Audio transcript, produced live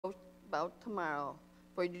about tomorrow,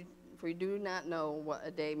 for you do not know what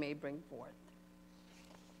a day may bring forth.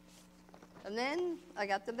 And then I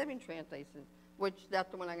got the Living Translation, which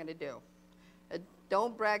that's the one I'm going to do.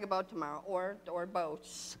 Don't brag about tomorrow or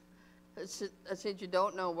boast, since you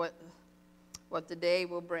don't know what the day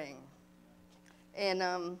will bring. And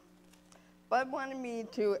Bud wanted me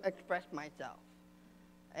to express myself.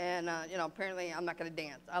 And, apparently I'm not going to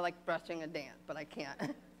dance. I like expressing a dance, but I can't.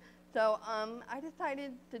 So I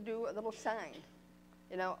decided to do a little sign,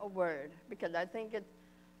 a word, because I think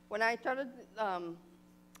when I started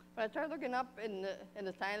looking up in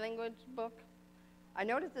the sign language book, I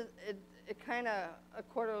noticed it kind of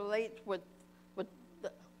correlates with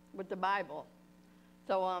the Bible.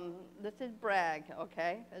 So this is brag,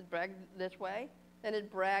 okay? It's brag this way, then it's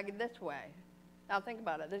brag this way. Now think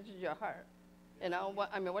about it. This is your heart.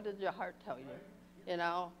 What does your heart tell you?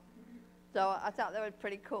 So I thought that was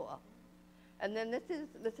pretty cool. And then this is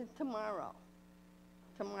tomorrow.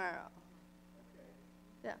 Tomorrow.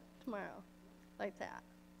 Yeah, tomorrow. Like that.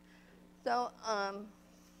 So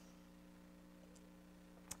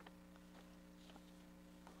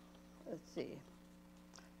let's see.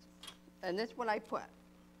 And this is what I put.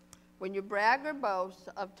 When you brag or boast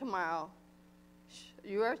of tomorrow,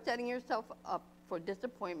 you are setting yourself up for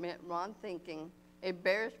disappointment, wrong thinking,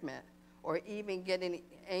 embarrassment, or even getting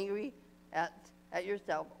angry at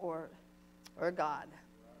yourself or God.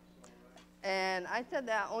 And I said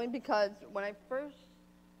that only because when I first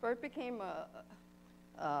became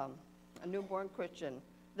a newborn Christian,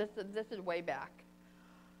 this is way back.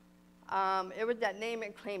 It was that name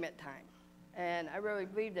it, claim it time. And I really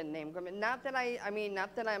believed in name claim it. Not that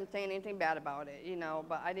I'm saying anything bad about it,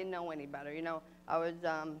 but I didn't know any better. I was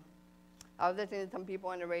listening to some people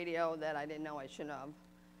on the radio that I didn't know I shouldn't have.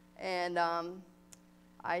 And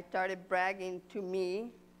I started bragging to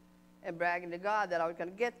me and bragging to God that I was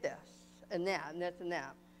going to get this and that and this and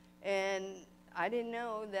that. And I didn't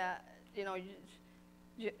know that, you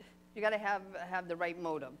got to have the right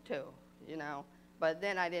motive too, But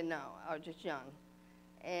then I didn't know. I was just young.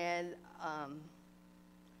 And I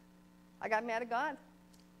got mad at God.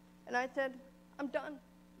 And I said, I'm done.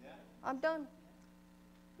 Yeah. I'm done.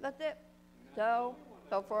 That's it. So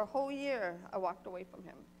for a whole year, I walked away from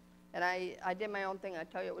him. And I did my own thing. I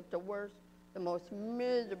tell you, it was the worst, the most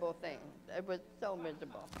miserable thing. It was so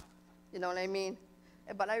miserable. You know what I mean?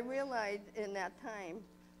 But I realized in that time,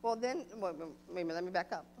 wait, let me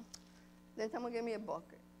back up. Then someone gave me a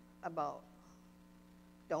book about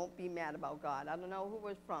don't be mad about God. I don't know who it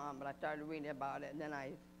was from, but I started reading about it, and then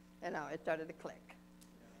it started to click.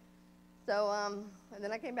 So, and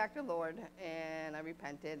then I came back to the Lord, and I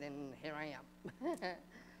repented, and here I am.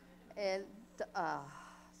 And,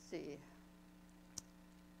 see.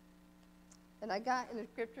 And I got in the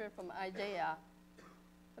scripture from Isaiah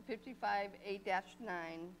 55,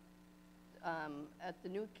 8-9, at the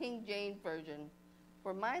New King James Version,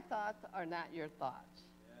 for my thoughts are not your thoughts,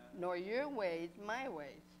 nor your ways my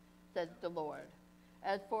ways, says the Lord.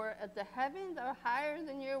 As the heavens are higher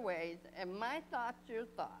than your ways, and my thoughts your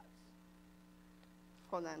thoughts.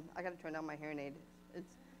 Hold on, I gotta turn down my hearing aid.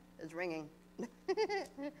 It's ringing.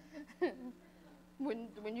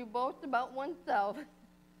 When you boast about oneself,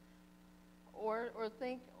 or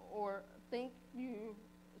think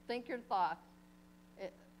your thoughts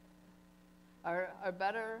are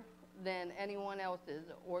better than anyone else's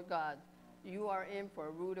or God's, you are in for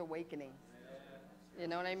a rude awakening. You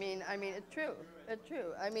know what I mean? I mean, it's true. It's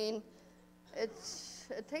true. I mean, it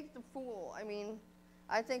takes the fool. I mean,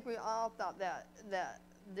 I think we all thought that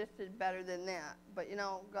this is better than that. But,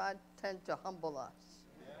 God tends to humble us.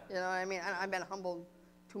 You know what I mean? I've been humbled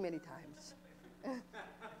too many times.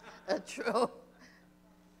 That's true.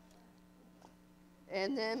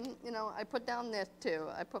 And then, I put down this too.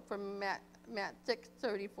 I put from Matt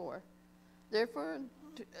 6:34. Therefore,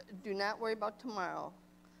 do not worry about tomorrow,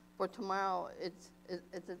 for tomorrow it's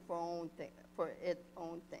its own thing. For its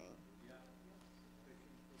own thing.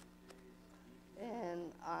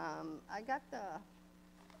 And I got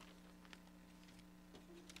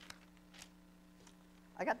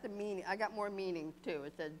the meaning. I got more meaning too.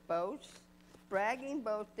 It says boast, bragging,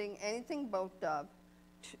 boasting, anything boast of,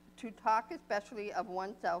 to talk especially of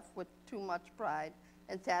oneself with too much pride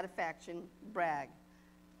and satisfaction, brag.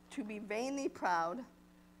 To be vainly proud,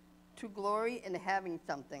 to glory in having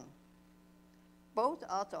something. Boast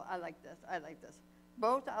also, I like this.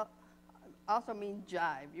 Boast also means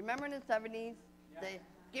jive. You remember in the 70s? Yeah. They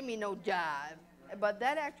give me no jive. But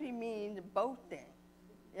that actually means boasting.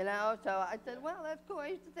 So I said, well, that's cool. I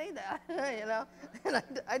used to say that, and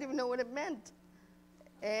I didn't even know what it meant.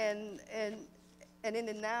 And And in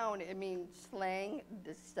the noun, it means slang,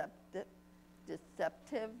 deceptive,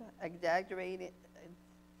 exaggerated,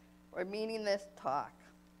 or meaningless talk.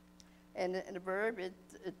 And the verb is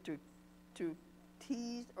to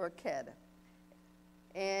tease or kid.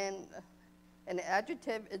 And an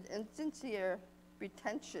adjective is insincere,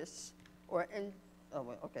 pretentious, or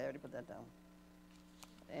okay, I already put that down.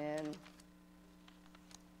 And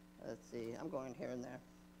let's see, I'm going here and there.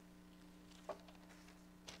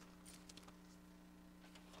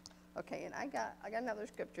 Okay, and I got another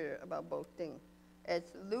scripture about both things.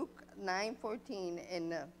 It's Luke 9:14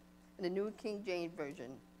 in the New King James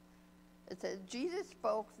Version. It says, Jesus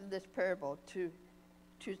spoke this parable to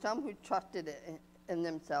some who trusted in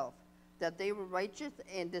themselves, that they were righteous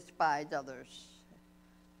and despised others.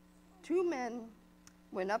 2 men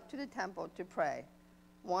went up to the temple to pray,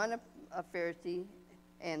 one a Pharisee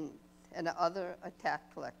and the other a tax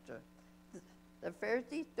collector. The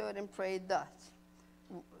Pharisee stood and prayed thus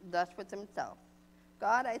with himself.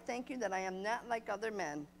 God, I thank you that I am not like other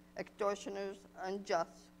men, extortioners,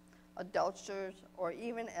 unjust, adulterers, or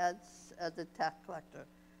even as a tax collector.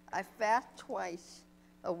 I fast twice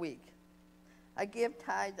a week. I give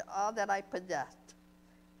tithes all that I possessed.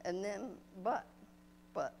 And then, but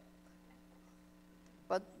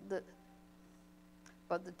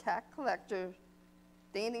the tax collector,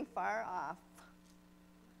 standing far off,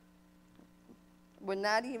 would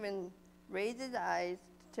not even raise his eyes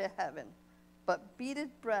to heaven, but beat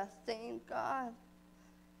his breast, saying, God,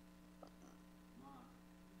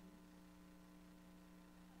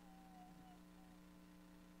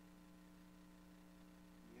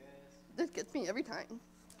 this gets me every time.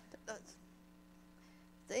 It does.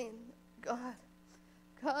 Saying, God,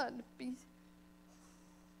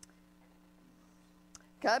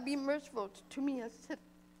 be merciful to me, a sinner.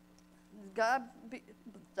 God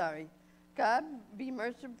be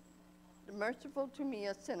merciful to me,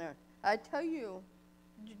 a sinner. I tell you,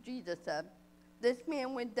 Jesus said, this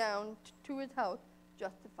man went down to his house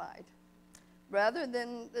justified, rather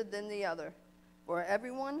than the other. For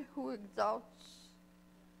everyone who exalts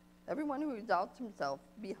himself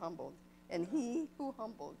be humbled, and he who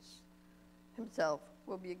humbles himself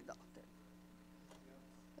will be exalted.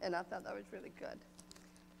 And I thought that was really good.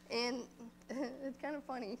 And it's kind of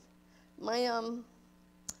funny.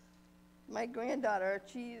 My granddaughter,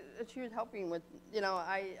 she was helping with,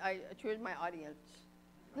 she was my audience.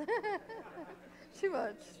 she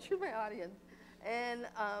was my audience. And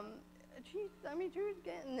she was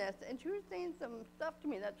getting this, and she was saying some stuff to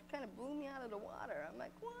me that kind of blew me out of the water. I'm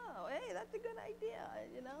like, wow, hey, that's a good idea,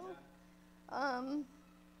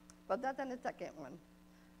 But that's on the second one.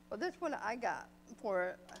 But this one I got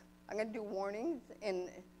I'm going to do warnings,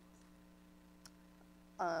 and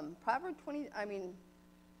Proverbs 20,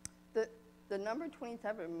 the number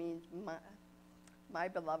 27 means my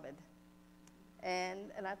beloved.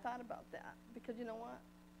 And I thought about that, because you know what?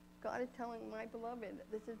 God is telling my beloved,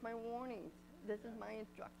 this is my warnings, this is my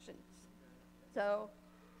instructions. So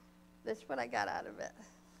this is what I got out of it.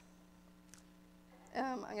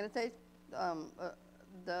 I'm going to say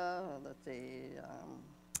let's see.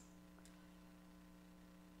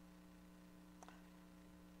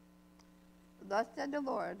 Thus said the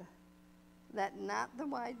Lord, let not the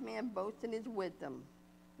wise man boast in his wisdom.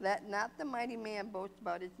 Let not the mighty man boast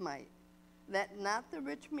about his might. Let not the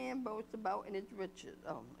rich man boast about in his riches.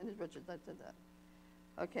 In his riches, I said that.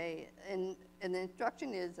 Okay, and the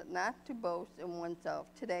instruction is not to boast in oneself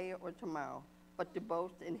today or tomorrow, but to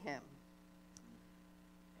boast in him.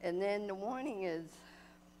 And then the warning is,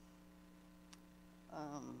 okay,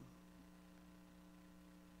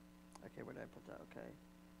 where did I put that? Okay.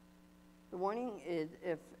 The warning is,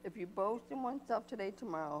 if you boast in oneself today,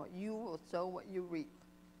 tomorrow, you will sow what you reap.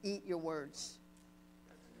 Eat your words.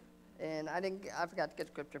 And I forgot to get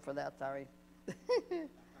scripture for that, sorry.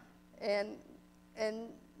 and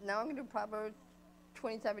now I'm going to do Proverbs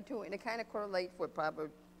 27:2, and it kind of correlates with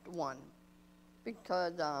Proverbs 1.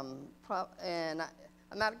 Because, I'm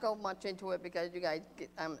not going much into it because you guys,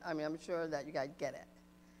 I'm sure that you guys get it.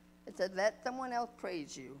 It says, let someone else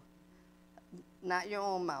praise you, not your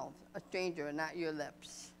own mouth, a stranger, not your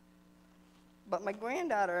lips. But my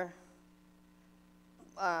granddaughter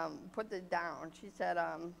put this down. She said,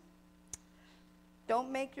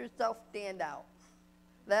 don't make yourself stand out.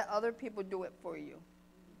 Let other people do it for you.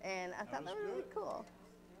 And I thought that was really cool.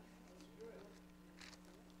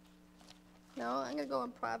 No, I'm going to go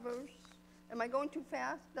in Proverbs. Am I going too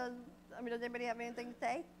fast? Does anybody have anything to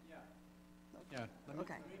say? Yeah. Let me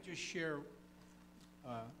just share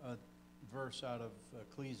a verse out of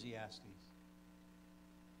Ecclesiastes.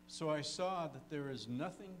 So I saw that there is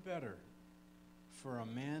nothing better for a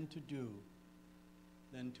man to do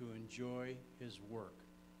than to enjoy his work,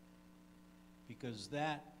 because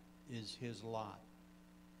that is his lot.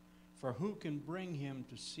 For who can bring him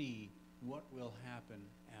to see what will happen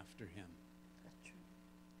after him? That's true.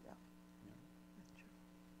 Yeah. Yeah. That's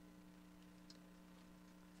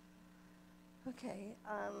true. Okay,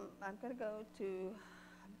 I'm going to go to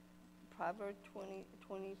Proverbs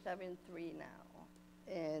 27:3 now.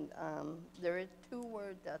 And there is two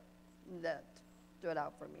words that stood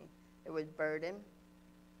out for me. It was burden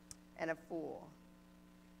and a fool.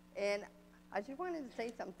 And I just wanted to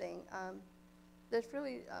say something. There's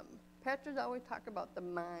really, pastors always talk about the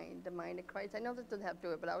mind of Christ. I know this doesn't have to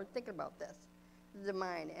do it, but I was thinking about this. The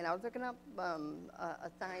mind. And I was looking up a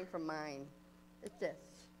sign for mind. It's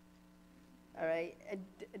this. All right? And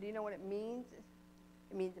do you know what it means?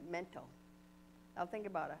 It means mental. Now think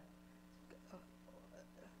about it.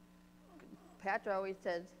 Pastor always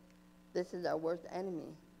says, this is our worst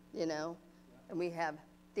enemy, you know? And we have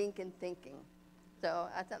thinking. So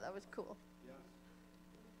I thought that was cool.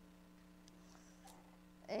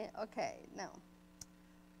 And, okay, now,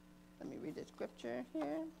 let me read the scripture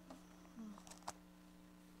here.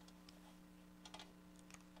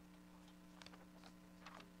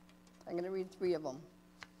 I'm going to read 3 of them.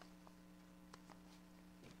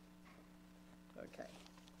 Okay.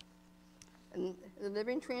 In the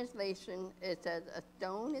Living Translation, it says, a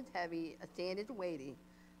stone is heavy, a sand is weighty,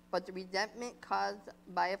 but the resentment caused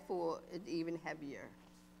by a fool is even heavier.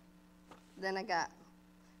 Then I got,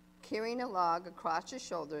 carrying a log across your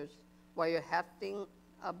shoulders while you're hefting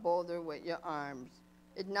a boulder with your arms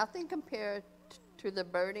is nothing compared to the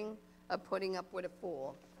burden of putting up with a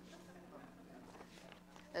fool.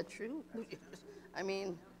 That's true. I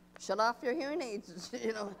mean, shut off your hearing aids,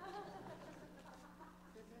 you know.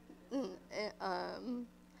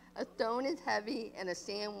 A stone is heavy and a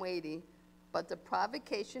sand weighty, but the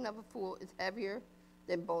provocation of a fool is heavier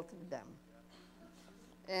than both of them.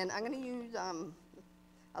 And I'm going to use,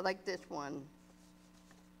 I like this one.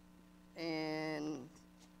 And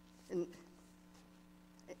in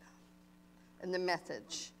the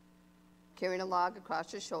Message, carrying a log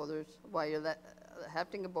across your shoulders while you're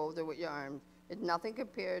hefting a boulder with your arms is nothing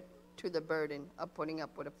compared to the burden of putting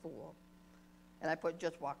up with a fool. And I put,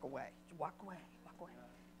 just walk away. Just walk away, walk away.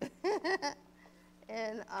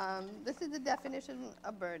 And this is the definition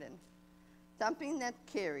of burden. Something that's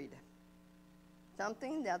carried.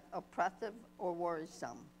 Something that's oppressive or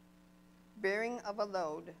worrisome. Bearing of a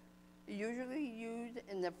load, usually used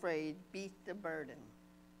in the phrase, beast of burden.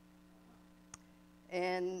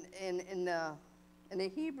 And in the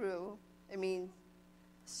Hebrew, it means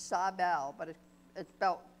sabel, but it's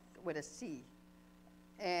spelled with a C.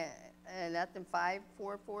 And that's in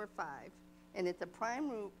 5445. And it's a prime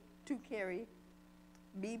root to carry,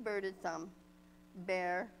 be burdensome,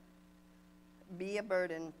 bear, be a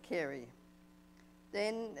burden, carry.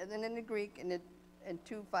 Then in the Greek, in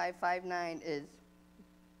 2559 is,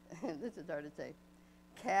 this is hard to say,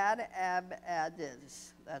 kad ab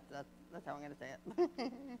adis. That's how I'm going to say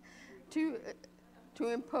it. To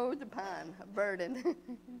impose upon, a burden.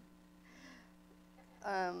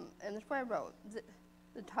 And that's what I wrote.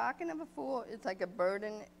 The talking of a fool is like a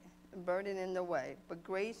burden in the way. But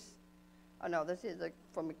grace, oh no, this is like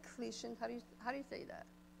from Ecclesiastes. How do you say that?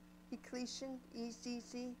 Ecclesiastes,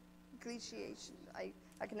 E-C-C, Ecclesiastes. I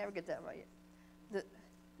can never get that right.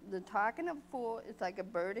 The talking of a fool is like a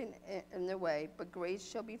burden in the way, but grace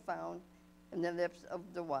shall be found in the lips of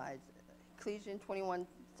the wise. Ecclesiastes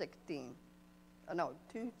 21:16. Oh no,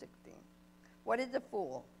 2:16. What is a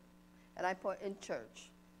fool? And I put in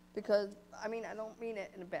church. Because, I mean, I don't mean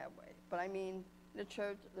it in a bad way, but I mean, in the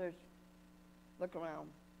church, look around,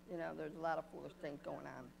 you know, there's a lot of foolish things going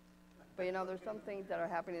on. But, you know, there's some things that are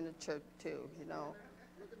happening in the church, too, you know.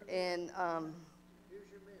 And,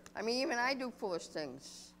 I mean, even I do foolish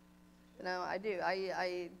things. You know, I do.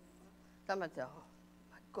 Sometimes say, oh,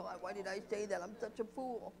 my God, why did I say that? I'm such a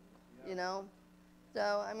fool, you know.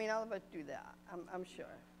 So, I mean, all of us do that, I'm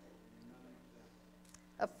sure.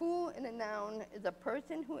 A fool in a noun is a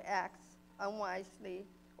person who acts unwisely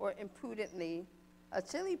or imprudently, a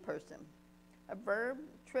silly person. A verb,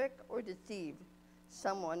 trick or deceive,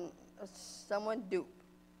 someone dupe,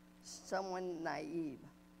 someone naive.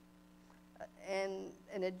 And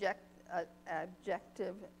an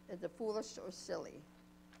adjective is a foolish or silly.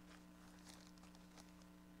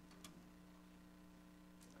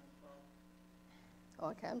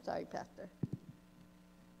 Okay, I'm sorry, Pastor.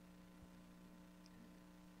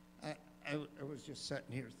 I was just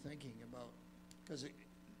sitting here thinking about, because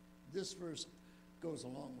this verse goes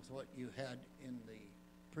along with what you had in the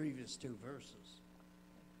previous 2 verses,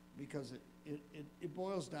 because it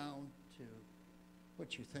boils down to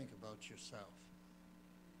what you think about yourself.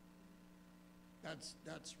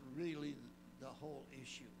 That's really the whole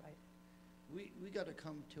issue. Right. We got to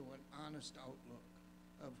come to an honest outlook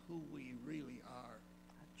of who we really are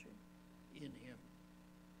That's true. in him.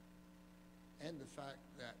 And the fact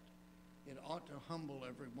that it ought to humble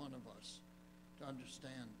every one of us to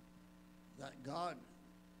understand that God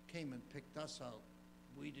came and picked us out.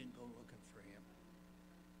 We didn't go looking for him.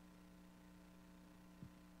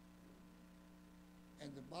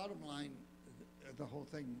 And the bottom line, the whole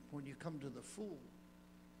thing, when you come to the fool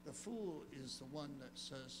is the one that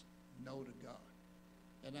says no to God.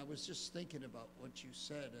 And I was just thinking about what you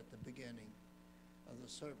said at the beginning of the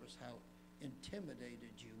service, how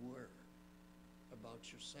intimidated you were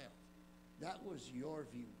about yourself. That was your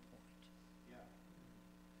viewpoint.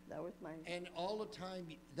 That was my. And all the time,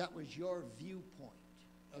 that was your viewpoint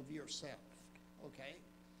of yourself, okay?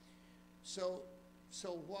 So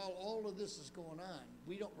while all of this is going on,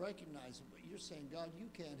 we don't recognize it, but you're saying, God, you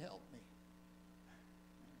can't help me.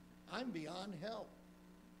 I'm beyond help.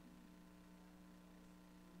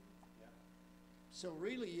 So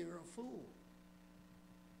really, you're a fool.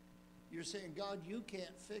 You're saying, God, you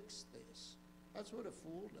can't fix this. That's what a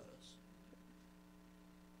fool does.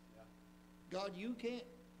 God, you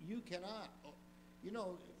cannot. You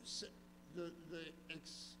know, the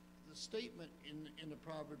statement in the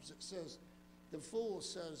Proverbs that says, the fool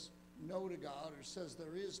says no to God or says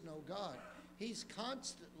there is no God. He's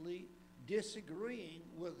constantly disagreeing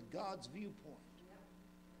with God's viewpoint.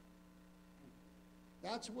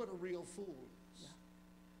 That's what a real fool is.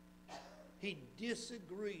 He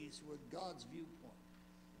disagrees with God's viewpoint.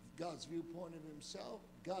 God's viewpoint of himself,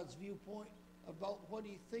 God's viewpoint about what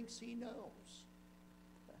he thinks he knows.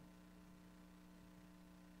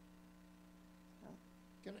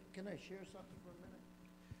 Can I share something for a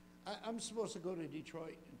minute? I'm supposed to go to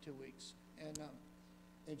Detroit in 2 weeks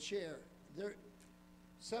and share.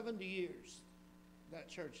 70 years that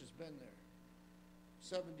church has been there.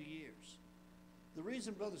 70 years. The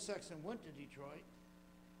reason Brother Sexton went to Detroit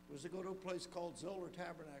was to go to a place called Zola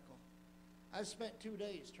Tabernacle. I spent 2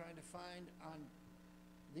 days trying to find on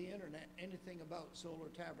the internet anything about Zola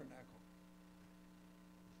Tabernacle.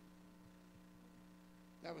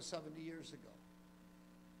 That was 70 years ago.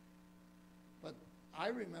 But I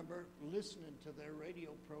remember listening to their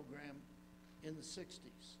radio program in the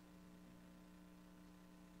 60s.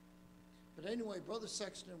 But anyway, Brother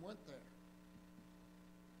Sexton went there.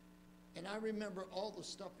 And I remember all the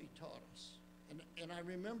stuff he taught us. And I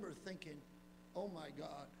remember thinking, oh my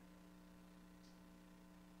God.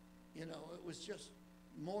 You know, it was just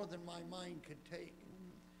more than my mind could take.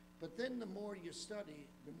 But then the more you study,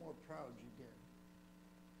 the more proud you get.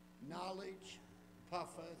 Knowledge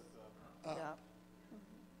puffeth up. Yeah.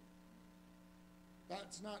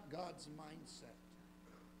 That's not God's mindset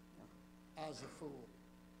as a fool.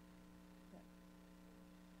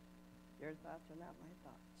 Your thoughts are not my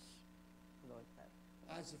thoughts, the Lord said.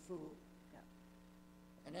 As a fool. Yeah.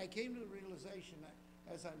 And I came to the realization that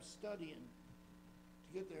as I'm studying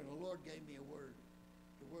to get there, the Lord gave me a word.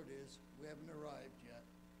 The word is, we haven't arrived yet.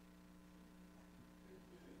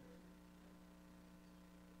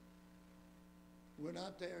 We're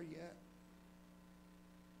not there yet.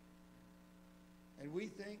 And we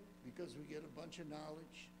think because we get a bunch of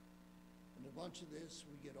knowledge and a bunch of this,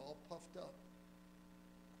 we get all puffed up.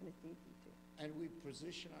 And it's easy to. And we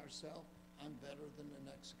position ourselves, I'm better than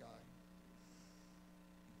the next guy.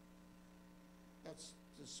 That's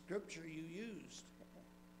the scripture you used.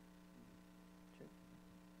 True.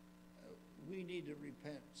 We need to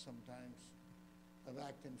repent sometimes of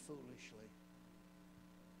acting foolishly.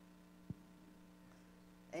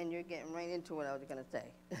 And you're getting right into what I was going to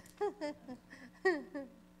say.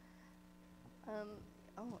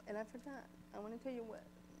 Oh, and I forgot. I want to tell you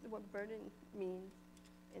what burden means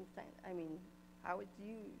in sign. I mean, how it's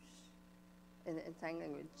used in sign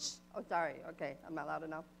language. Oh, sorry. Okay, I'm not loud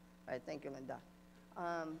enough. All right, thank you, Linda.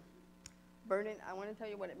 Burden. I want to tell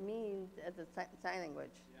you what it means as a sign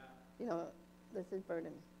language. Yeah. You know, this is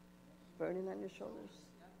burden. Burden on your shoulders.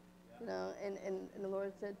 Yeah. You know, and the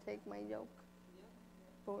Lord said, "Take my yoke."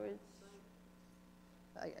 For it's,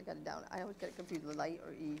 I got it down. I always get confused with light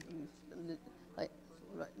or ease. Like,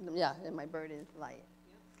 yeah, and my burden is light.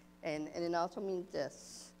 And it also means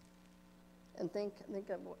this. And think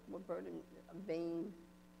of what burden, vain.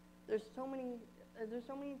 There's so many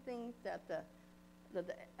things that the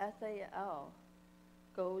SAL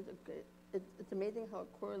goes. It's amazing how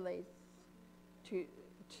it correlates to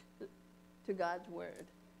God's word.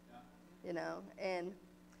 Yeah. You know, and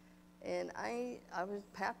I was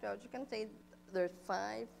pastor. I was just gonna say there's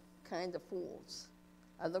 5 kinds of fools.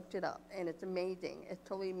 I looked it up, and it's amazing. It's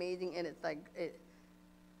totally amazing, and it's like,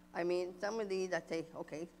 I mean, some of these I say,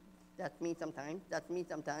 okay, that's me sometimes, that's me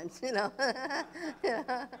sometimes, you know.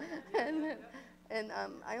 Yeah. And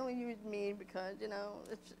I only use me because, you know,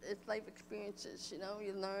 it's life experiences, you know.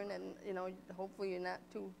 You learn, and, you know, hopefully you're not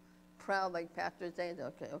too proud like Pastor says,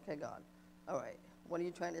 okay, God, all right, what are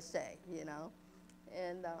you trying to say, you know?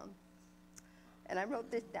 And I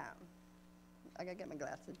wrote this down. I gotta get my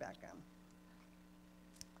glasses back on.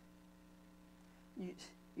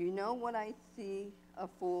 You know what I see a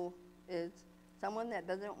fool is? Someone that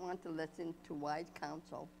doesn't want to listen to wise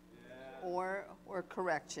counsel or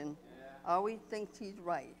correction, always thinks he's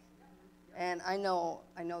right. And I know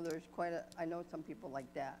there's I know some people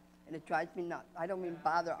like that, and it drives me nuts. I don't even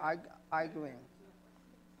bother arguing.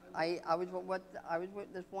 I was with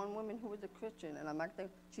this one woman who was a Christian, and I'm not saying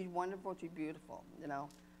she's wonderful, she's beautiful, you know.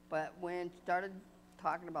 But when she started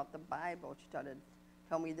talking about the Bible, she started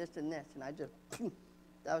telling me this and this, and I just,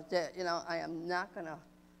 that was it. You know, I am not gonna,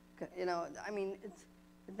 you know, I mean, it's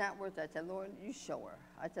not worth it. I said, Lord, you show her.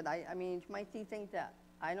 I said, I mean, she might see things that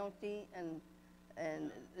I don't see, and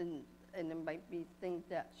there might be things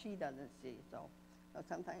that she doesn't see. So, you know,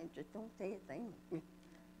 sometimes just don't say a thing.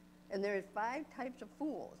 And there are 5 types of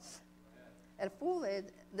fools. And a fool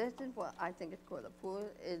is, this is what I think it's called. A fool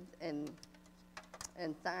is, and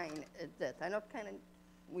sign is this. I know it's kind of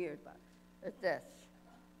weird, but it's this.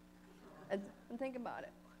 And think about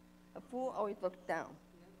it. A fool always looks down.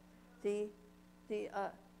 See,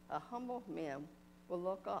 a humble man will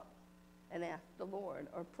look up and ask the Lord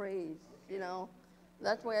or praise, you know.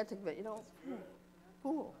 That's the way I think of it, you know.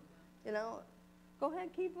 Fool, you know. Go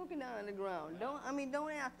ahead, keep looking down on the ground. Don't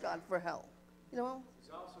ask God for help, you know.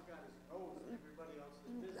 He's also got his nose in everybody else's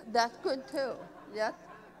business. That's good too. Yes,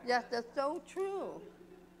 that's so true.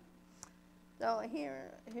 So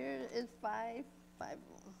here is five of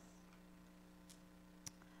them.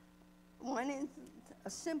 One is a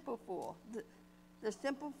simple fool. The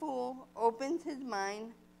simple fool opens his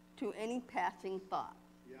mind to any passing thought.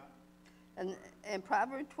 Yeah. And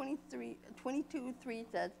Proverbs 22:3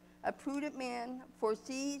 says, a prudent man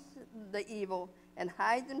foresees the evil and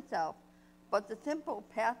hides himself, but the simple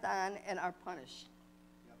pass on and are punished.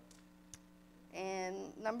 Yep.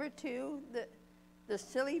 And number 2, the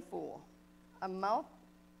silly fool. A mouth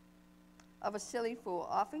of a silly fool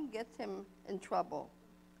often gets him in trouble.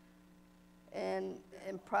 And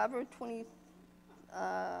in Proverbs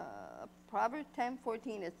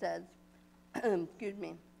 10:14 it says, excuse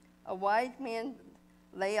me, a wise man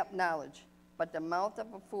lay up knowledge, but the mouth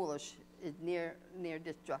of a foolish is near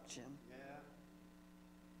destruction. Yeah.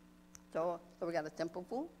 So we got a simple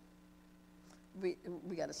fool, we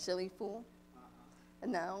got a silly fool,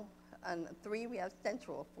 and now on 3 we have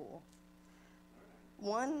sensual fool.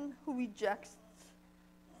 One who rejects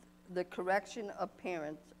the correction of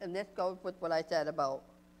parents, and this goes with what I said about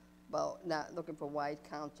not looking for wise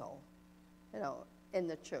counsel, you know, in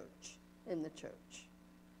the church.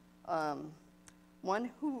 One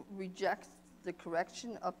who rejects the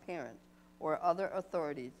correction of parents or other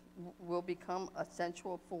authorities will become a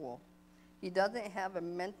sensual fool. He doesn't have a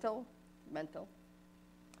mental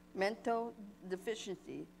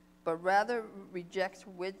deficiency, but rather rejects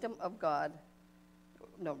wisdom of God.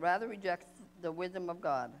 No, rather rejects the wisdom of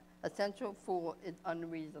God. A sensual fool is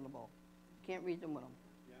unreasonable. You can't reason with him.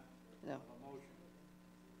 Yeah. No.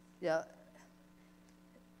 Yeah.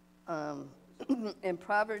 In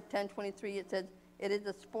Proverbs 10:23 it says, it is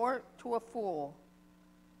a sport to a fool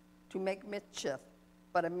to make mischief,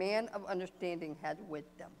 but a man of understanding has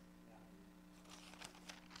wisdom.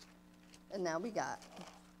 And now we got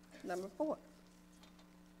number 4.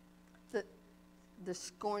 The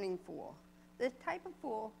scorning fool. This type of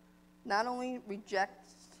fool not only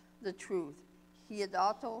rejects the truth, he has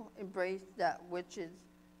also embraced that which is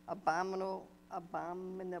abominable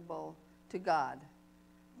to God.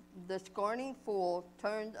 The scorning fool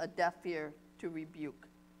turns a deaf ear to rebuke.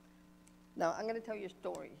 Now, I'm going to tell you a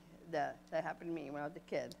story that happened to me when I was a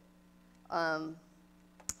kid. One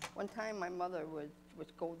time my mother was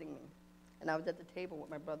scolding me, and I was at the table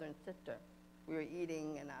with my brother and sister. We were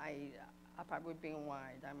eating, and I probably was being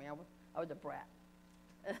wise. I mean, I was a brat.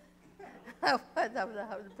 I was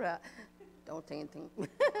a brat. Don't say anything.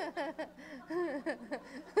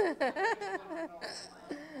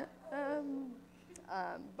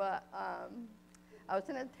 But I was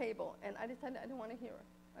sitting at the table, and I decided I didn't want to hear her.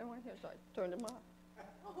 I didn't want to hear her, so I turned him off.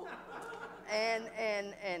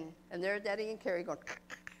 And there's Daddy and Carrie going,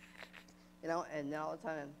 you know, and then all of a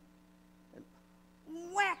sudden,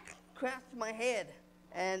 whack, crashed my head.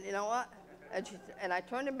 And you know what? And I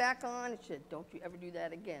turned it back on, and she said, don't you ever do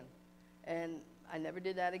that again. And I never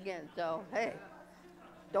did that again. So, hey,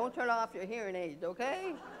 don't turn off your hearing aids,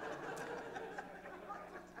 okay?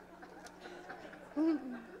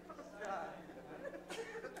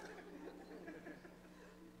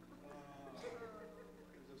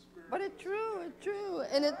 But it's true.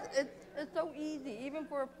 And it's so easy, even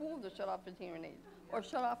for a fool to shut off his hearing aids or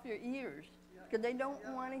shut off your ears because they don't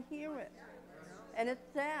want to hear it. And it's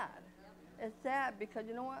sad. It's sad because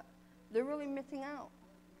you know what? They're really missing out.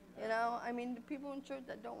 You know, I mean, the people in church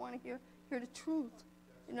that don't want to hear the truth.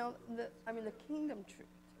 You know, the kingdom truth.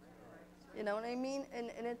 You know what I mean? And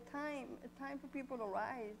it's time for people to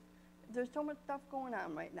rise. There's so much stuff going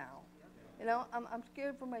on right now. You know, I'm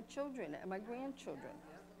scared for my children and my grandchildren.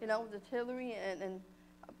 You know, this Hillary and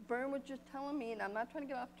Bern was just telling me, and I'm not trying to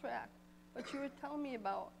get off track, but she was telling me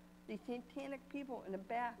about these satanic people in the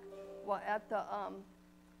back, well, at the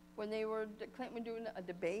when they were Clinton were doing a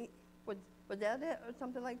debate. Was that it or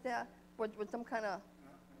something like that? With some kind of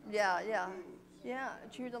yeah.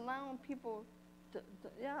 And she was allowing people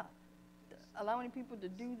allowing people to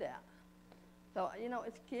do that. So you know,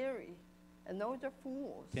 it's scary, and those are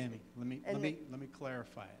fools. Tammy, let me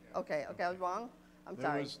clarify it. Okay, I was wrong. I'm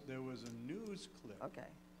sorry. There was a news clip. Okay.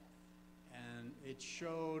 And it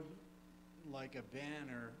showed like a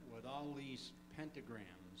banner with all these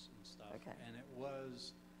pentagrams and stuff. Okay. And it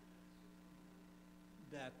was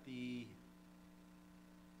that the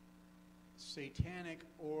Satanic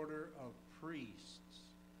Order of Priests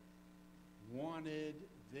wanted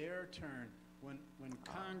their turn. When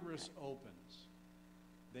Congress opens,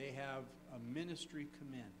 they have a ministry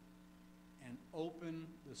come in and open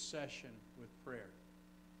the session with prayer.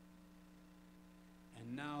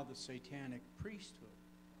 And now the Satanic priesthood,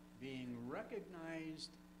 being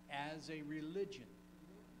recognized as a religion,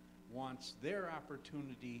 wants their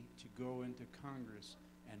opportunity to go into Congress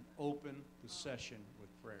and open the session with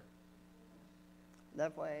prayer.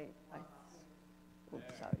 That way,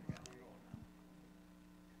 sorry.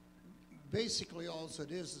 Basically, all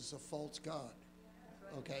it is a false god,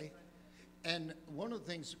 okay? And one of the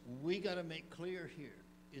things we got to make clear here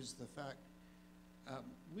is the fact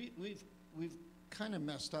we've kind of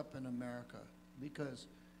messed up in America because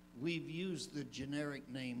we've used the generic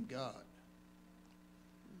name God.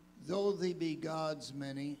 Though they be gods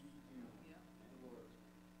many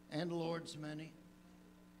and lords many,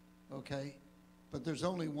 okay? But there's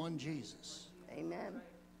only one Jesus. Amen.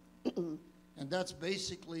 And that's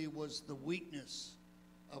basically was the weakness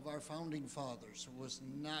of our founding fathers, was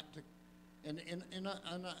not to, and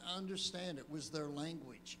I understand it was their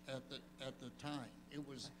language at the time. It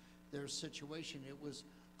was their situation. It was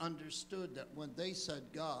understood that when they said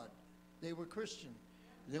God, they were Christian.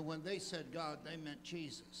 That when they said God, they meant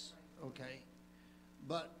Jesus, okay?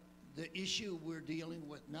 But the issue we're dealing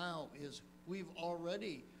with now is we've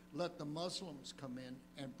already let the Muslims come in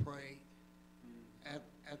and pray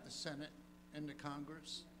at the Senate and the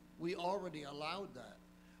Congress. We already allowed that.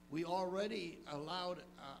 We already allowed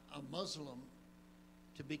a Muslim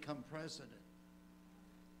to become president.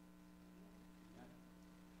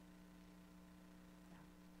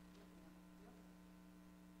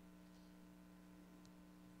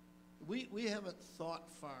 We haven't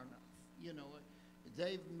thought far enough. You know,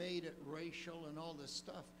 they've made it racial and all this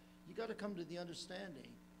stuff. You got to come to the understanding.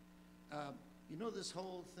 You know this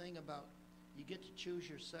whole thing about you get to choose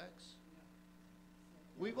your sex?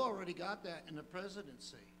 We've already got that in the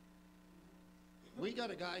presidency. We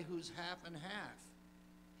got a guy who's half and half.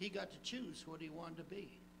 He got to choose what he wanted to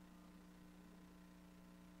be.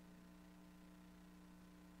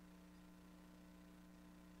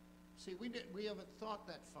 See, we haven't thought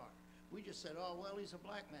that far. We just said, oh, well, he's a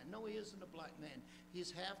black man. No, he isn't a black man.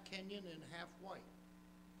 He's half Kenyan and half white.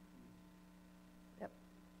 Yep.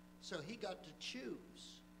 So he got to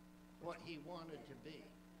choose what he wanted to be.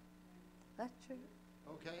 That's true.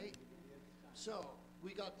 Okay? So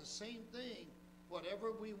we got the same thing.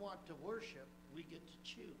 Whatever we want to worship, we get to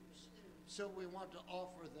choose. So we want to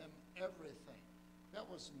offer them everything. That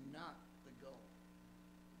was not the goal.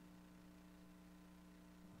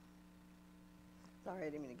 Sorry, I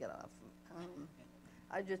didn't mean to get off.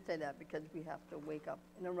 I just say that because we have to wake up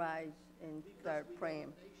and arise and start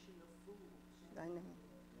praying. I know.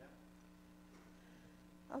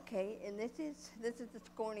 Okay, and this is the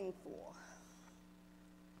scorning fool.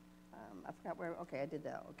 I forgot where. Okay, I did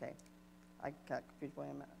that. Okay, I got confused where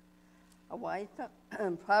I'm at. A wise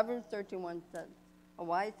son, Proverbs 13:1 says, "A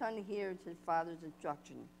wise son hears his father's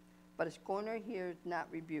instruction, but a scorner hears not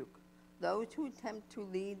rebuke. Those who attempt to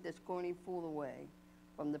lead the scorning fool away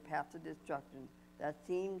from the path of destruction, that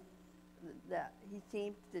he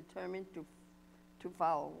seems determined to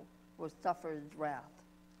follow, will suffer his wrath."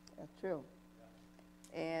 That's true.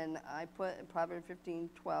 And I put in Proverbs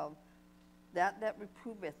 15:12, that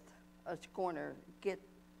reproveth a scorner, get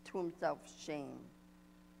to himself shame.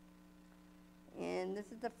 And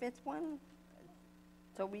this is the fifth one.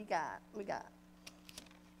 So we got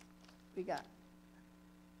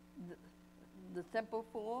the simple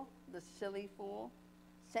fool, the silly fool,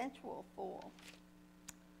 sensual fool,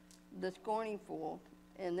 the scorning fool,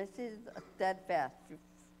 and this is a steadfast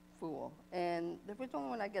fool. And the first one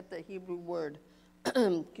when I get the Hebrew word,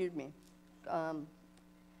 excuse me,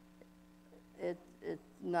 it's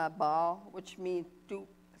nabal, which means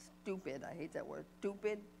stupid. I hate that word.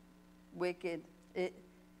 Stupid, wicked. It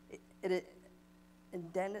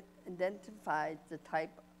identifies the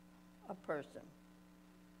type of person,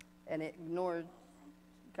 and it ignores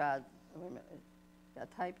God's. Wait a minute. The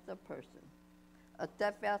types of person. A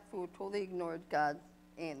steadfast fool totally ignores God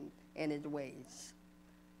and his ways.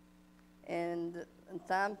 And in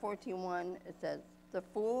Psalm 14:1, it says, "The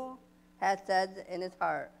fool has said in his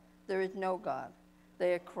heart, there is no God.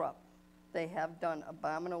 They are corrupt. They have done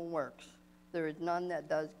abominable works. There is none that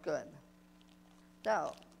does good."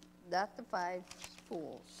 So, that's the 5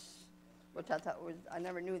 fools, which I thought was, I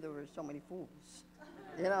never knew there were so many fools,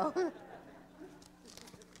 you know?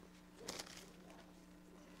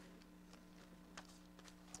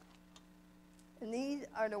 And these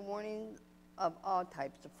are the warnings of all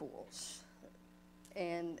types of fools.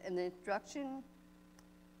 And the instruction,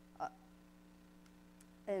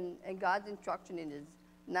 and God's instruction is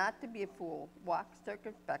not to be a fool, walk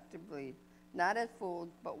circumspectly, not as fools,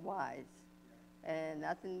 but wise. And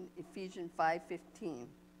that's in Ephesians 5:15.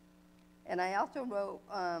 And I also wrote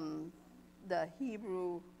the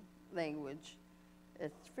Hebrew language.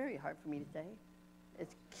 It's very hard for me to say.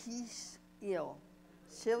 It's kis il,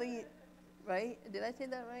 silly, right? Did I say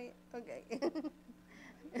that right? Okay.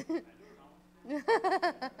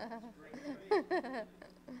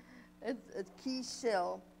 It's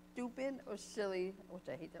kisil, stupid or silly, which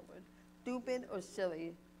I hate that word. Stupid or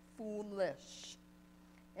silly, foolish.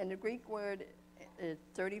 And the Greek word is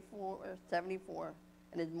 34 or 74,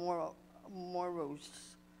 and it's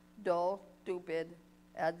moros, dull, stupid,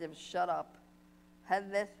 as if shut up,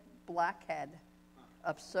 headless, blackhead,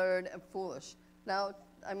 absurd, and foolish. Now,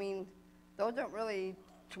 I mean, those aren't really,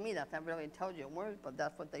 to me, that's not really intelligent words, but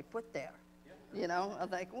that's what they put there. You know, I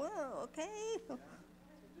was like, whoa, okay.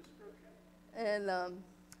 And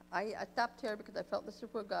I stopped here because I felt this is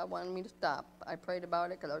where God wanted me to stop. I prayed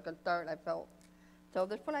about it because I was going to start, and I felt. So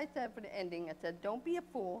this is what I said for the ending. I said, don't be a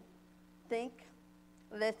fool. Think,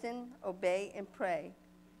 listen, obey, and pray.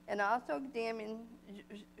 And also examine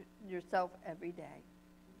yourself every day.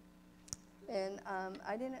 And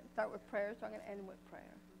I didn't start with prayer, so I'm going to end with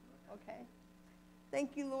prayer. Okay?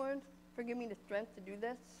 Thank you, Lord, for giving me the strength to do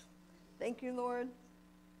this. Thank you, Lord,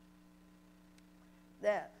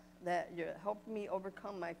 that you're helping me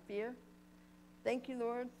overcome my fear. Thank you,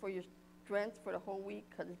 Lord, for your strength for the whole week,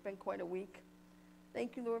 because it's been quite a week.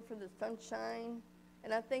 Thank you, Lord, for the sunshine.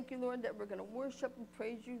 And I thank you, Lord, that we're going to worship and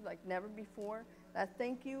praise you like never before. And I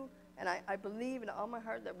thank you, and I believe in all my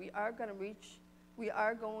heart that we are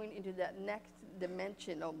going into that next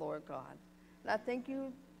dimension, oh Lord God. And I thank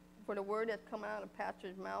you for the word that's come out of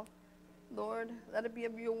Pastor's mouth. Lord, let it be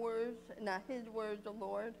of your words, and not his words, oh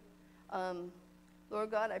Lord.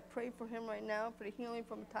 Lord God, I pray for him right now for the healing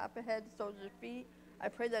from the top of his head to soles of his feet. I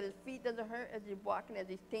pray that his feet doesn't hurt as he's walking, as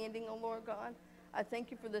he's standing, oh Lord God. I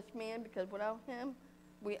thank you for this man, because without him,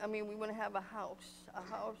 we want to have a house,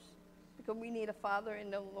 because we need a father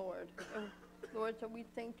in the Lord. And Lord, so we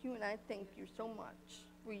thank you, and I thank you so much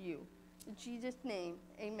for you. In Jesus' name,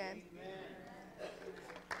 amen. Amen.